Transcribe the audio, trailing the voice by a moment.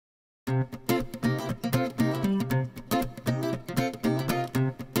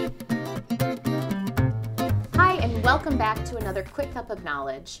Welcome back to another Quick Cup of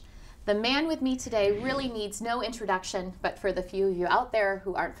Knowledge. The man with me today really needs no introduction, but for the few of you out there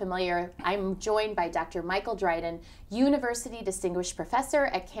who aren't familiar, I'm joined by Dr. Michael Dryden, University Distinguished Professor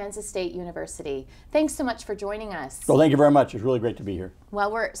at Kansas State University. Thanks so much for joining us. Well, thank you very much. It's really great to be here.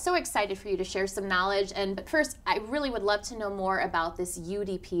 Well, we're so excited for you to share some knowledge, but first, I really would love to know more about this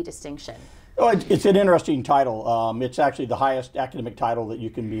UDP distinction. Oh, it's an interesting title. It's actually the highest academic title that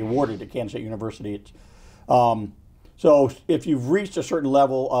you can be awarded at Kansas State University. So if you've reached a certain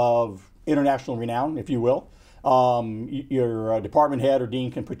level of international renown, if you will, your department head or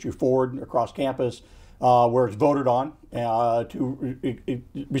dean can put you forward across campus where it's voted on to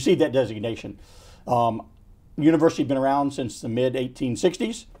receive that designation. University's been around since the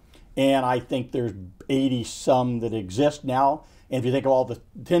mid-1860s, and I think there's 80 some that exist now. And if you think of all the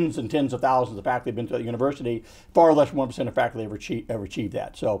tens and tens of thousands of faculty who've been to the university, far less than 1% of faculty ever achieved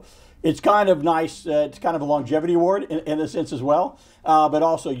that. So it's kind of nice. It's kind of a longevity award in a sense as well. But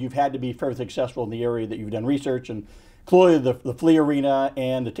also you've had to be fairly successful in the area that you've done research. And clearly the flea arena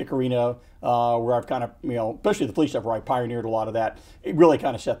and the tick arena, where I've kind of, especially the flea stuff where I pioneered a lot of that, it really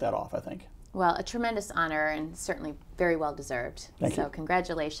kind of set that off, I think. Well, a tremendous honor and certainly very well deserved. Thank you. So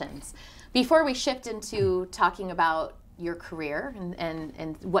congratulations. Before we shift into talking about your career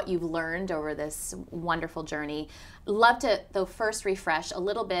and what you've learned over this wonderful journey, love to, though, first refresh a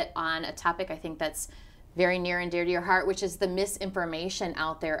little bit on a topic I think that's very near and dear to your heart, which is the misinformation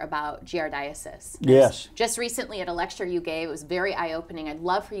out there about giardiasis. Yes. Just recently at a lecture you gave, it was very eye-opening. I'd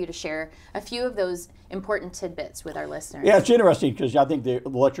love for you to share a few of those important tidbits with our listeners. Yeah, it's interesting because I think the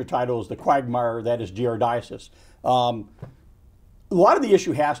lecture title is The Quagmire That is Giardiasis. A lot of the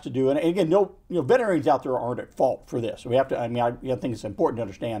issue has to do, and again, veterinarians out there aren't at fault for this. We have to. I think it's important to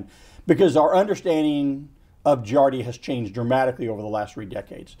understand because our understanding of Giardia has changed dramatically over the last 3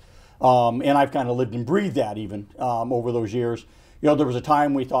 decades, and I've kind of lived and breathed that even over those years. There was a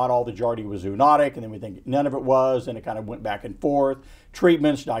time we thought all the Giardia was zoonotic, and then we think none of it was, and it kind of went back and forth.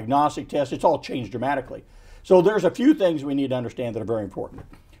 Treatments, diagnostic tests, it's all changed dramatically. So there's a few things we need to understand that are very important.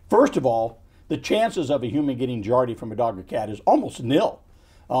 First of all, the chances of a human getting Giardia from a dog or cat is almost nil.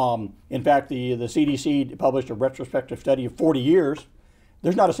 In fact, the CDC published a retrospective study of 40 years.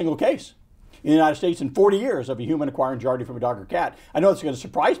 There's not a single case in the United States in 40 years of a human acquiring Giardia from a dog or cat. I know it's going to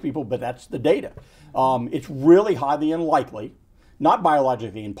surprise people, but that's the data. It's really highly unlikely, not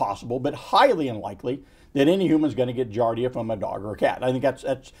biologically impossible, but highly unlikely that any human is going to get Giardia from a dog or a cat. I think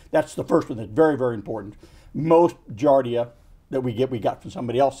that's the first one that's very, very important. Most Giardia that we got from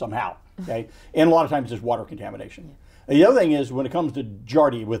somebody else somehow. Okay, and a lot of times it's water contamination. The other thing is when it comes to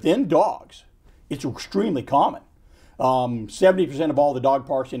Giardia within dogs, it's extremely common. 70% of all the dog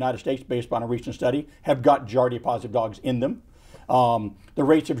parks in the United States, based upon a recent study, have got Giardia positive dogs in them. The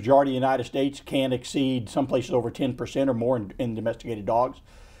rates of Giardia in the United States can exceed some places over 10% or more in domesticated dogs.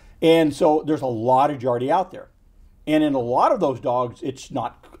 And so there's a lot of Giardia out there. And in a lot of those dogs, it's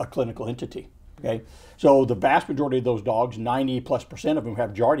not a clinical entity. Okay, so the vast majority of those dogs, 90+% of them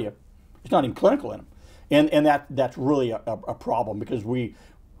have Giardia. It's not even clinical in them, and that's really a problem because we're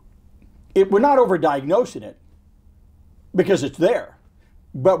not overdiagnosing it because it's there,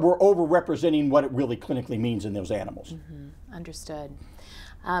 but we're overrepresenting what it really clinically means in those animals. Mm-hmm. Understood.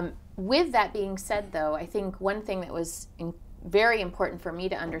 With that being said, though, I think one thing that was very important for me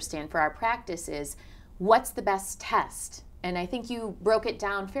to understand for our practice is what's the best test. And I think you broke it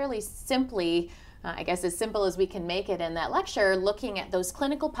down fairly simply, I guess as simple as we can make it in that lecture, looking at those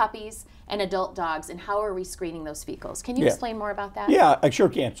clinical puppies and adult dogs and how are we screening those fecals. Can you explain more about that? Yeah, I sure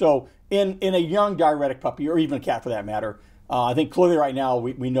can. So in a young diuretic puppy, or even a cat for that matter, I think clearly right now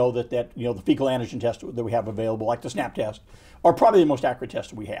we know that the fecal antigen test that we have available, like the SNAP test, are probably the most accurate test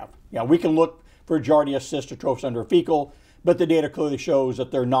that we have. We can look for Giardia cysts or trophs under a fecal, but the data clearly shows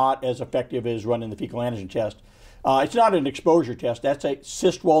that they're not as effective as running the fecal antigen test. It's not an exposure test, that's a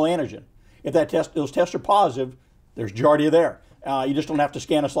cyst wall antigen. If those tests are positive, there's Giardia there. You just don't have to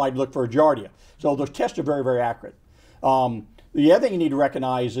scan a slide and look for a Giardia. So those tests are very, very accurate. The other thing you need to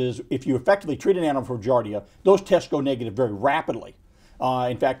recognize is if you effectively treat an animal for Giardia, those tests go negative very rapidly.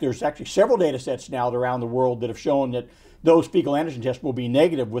 In fact, there's actually several data sets now around the world that have shown that those fecal antigen tests will be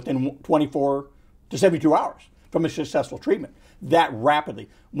negative within 24 to 72 hours from a successful treatment. That rapidly.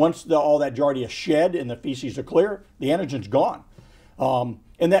 Once all that Giardia is shed and the feces are clear, the antigen's gone.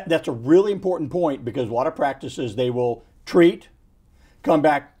 And that's a really important point because a lot of practices, they will treat, come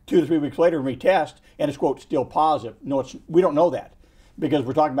back 2 to 3 weeks later and retest, and it's, quote, still positive. No, we don't know that because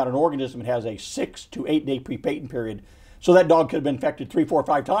we're talking about an organism that has a 6 to 8 day pre-patent period. So that dog could have been infected 3, 4,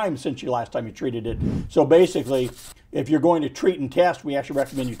 5 times since the last time you treated it. So basically, if you're going to treat and test, we actually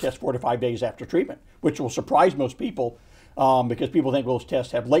recommend you test 4 to 5 days after treatment, which will surprise most people because people think those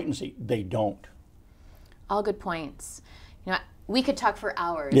tests have latency. They don't. All good points. You know, we could talk for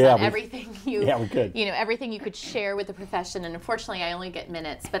hours on everything we could. Everything you could share with the profession, and unfortunately I only get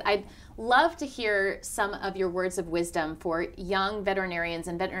minutes, but I'd love to hear some of your words of wisdom for young veterinarians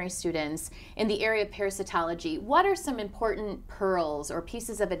and veterinary students in the area of parasitology. What are some important pearls or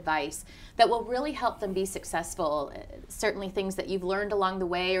pieces of advice that will really help them be successful? Certainly things that you've learned along the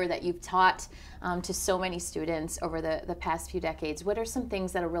way or that you've taught to so many students over the past few decades. What are some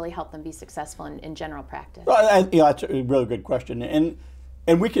things that will really help them be successful in general practice? Well, that's a really good question.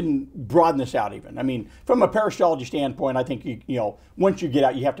 And we can broaden this out even. I mean, from a parasitology standpoint, I think, once you get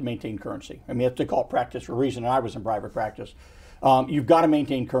out, you have to maintain currency. I mean, they call it practice for a reason, and I was in private practice. You've got to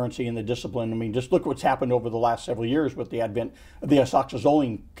maintain currency in the discipline. I mean, just look what's happened over the last several years with the advent of the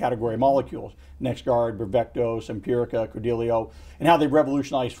isoxazoline category of molecules, NexGard, Brevecto, Empirica, Credelio, and how they've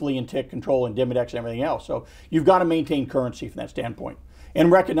revolutionized flea and tick control and Demodex and everything else. So you've got to maintain currency from that standpoint.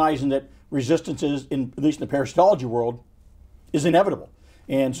 And recognizing that resistance is, at least in the parasitology world, is inevitable.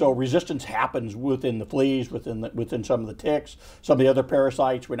 And so resistance happens within the fleas, within some of the ticks, some of the other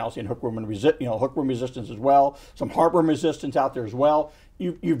parasites. We're now seeing hookworm resistance as well, some heartworm resistance out there as well.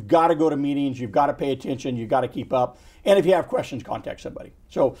 You've got to go to meetings, you've got to pay attention, you've got to keep up. And if you have questions, contact somebody.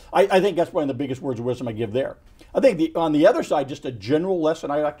 So I think that's one of the biggest words of wisdom I give there. I think on the other side, just a general lesson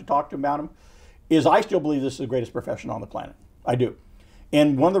I like to talk to about them is I still believe this is the greatest profession on the planet. I do.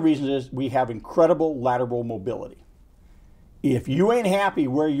 And one of the reasons is we have incredible lateral mobility. If you ain't happy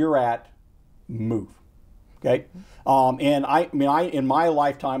where you're at, move. Okay, and in my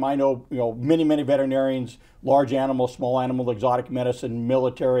lifetime, I know many veterinarians, large animal, small animal, exotic medicine,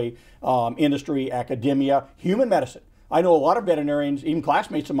 military, industry, academia, human medicine. I know a lot of veterinarians, even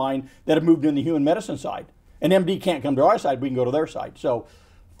classmates of mine, that have moved in the human medicine side. An MD can't come to our side; we can go to their side. So,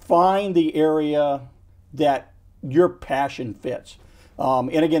 find the area that your passion fits.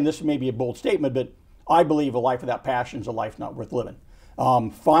 And again, this may be a bold statement, but I believe a life without passion is a life not worth living.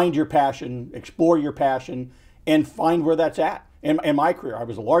 Find your passion, explore your passion, and find where that's at. In my career, I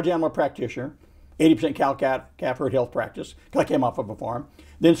was a large animal practitioner, 80% cow-calf herd health practice, because I came off of a farm,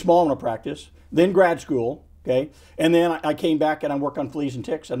 then small animal practice, then grad school, okay? And then I came back and I work on fleas and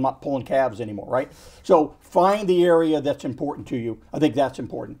ticks. I'm not pulling calves anymore, right? So find the area that's important to you. I think that's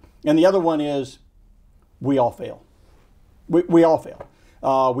important. And the other one is we all fail. We all fail.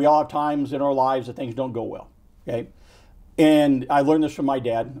 We all have times in our lives that things don't go well, okay? And I learned this from my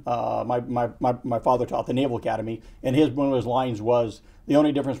dad. My father taught the Naval Academy, and one of his lines was, the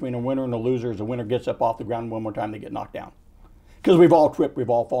only difference between a winner and a loser is a winner gets up off the ground one more time, they get knocked down. Because we've all tripped, we've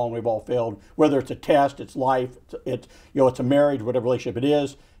all fallen, we've all failed. Whether it's a test, it's life, it's a marriage, whatever relationship it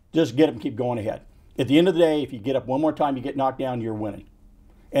is, just get up and keep going ahead. At the end of the day, if you get up one more time, you get knocked down, you're winning.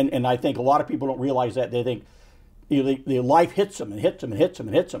 And I think a lot of people don't realize that. They think the life hits them and hits them and hits them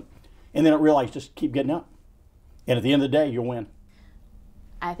and hits them, and they don't realize just keep getting up. And at the end of the day, you'll win.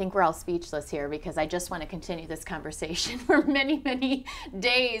 I think we're all speechless here because I just want to continue this conversation for many, many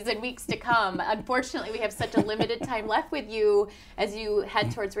days and weeks to come. Unfortunately, we have such a limited time left with you as you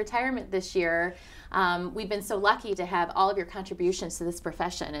head towards retirement this year. We've been so lucky to have all of your contributions to this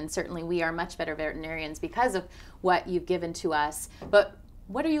profession, and certainly we are much better veterinarians because of what you've given to us. But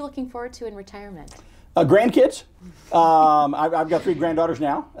what are you looking forward to in retirement? Grandkids. I've got 3 granddaughters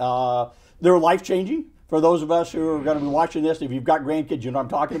now. They're life-changing. For those of us who are going to be watching this, if you've got grandkids, you know what I'm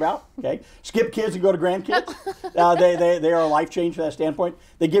talking about. Okay, skip kids and go to grandkids. They are a life change from that standpoint.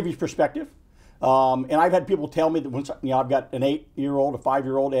 They give you perspective. And I've had people tell me that once I've got an 8-year-old, a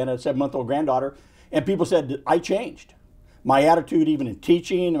 5-year-old, and a 7-month-old granddaughter, and people said that I changed. My attitude, even in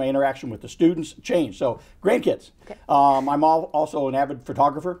teaching, my interaction with the students, changed. So grandkids. Okay. I'm also an avid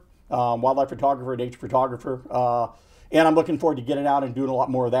photographer, wildlife photographer, nature photographer, and I'm looking forward to getting out and doing a lot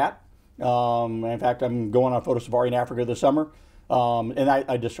more of that. In fact, I'm going on a photo safari in Africa this summer, and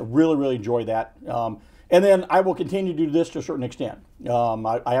I just really enjoy that. And then I will continue to do this to a certain extent.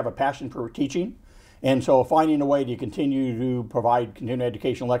 I have a passion for teaching, and so finding a way to continue to provide continuing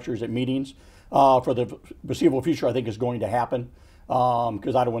educational lectures at meetings for the foreseeable future, I think is going to happen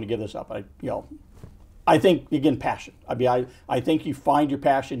because I don't want to give this up. I think, again, passion. I think you find your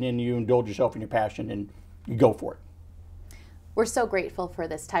passion in you, indulge yourself in your passion, and you go for it. We're so grateful for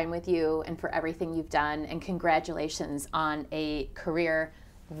this time with you and for everything you've done, and congratulations on a career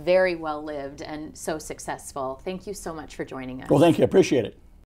very well lived and so successful. Thank you so much for joining us. Well, thank you. I appreciate it.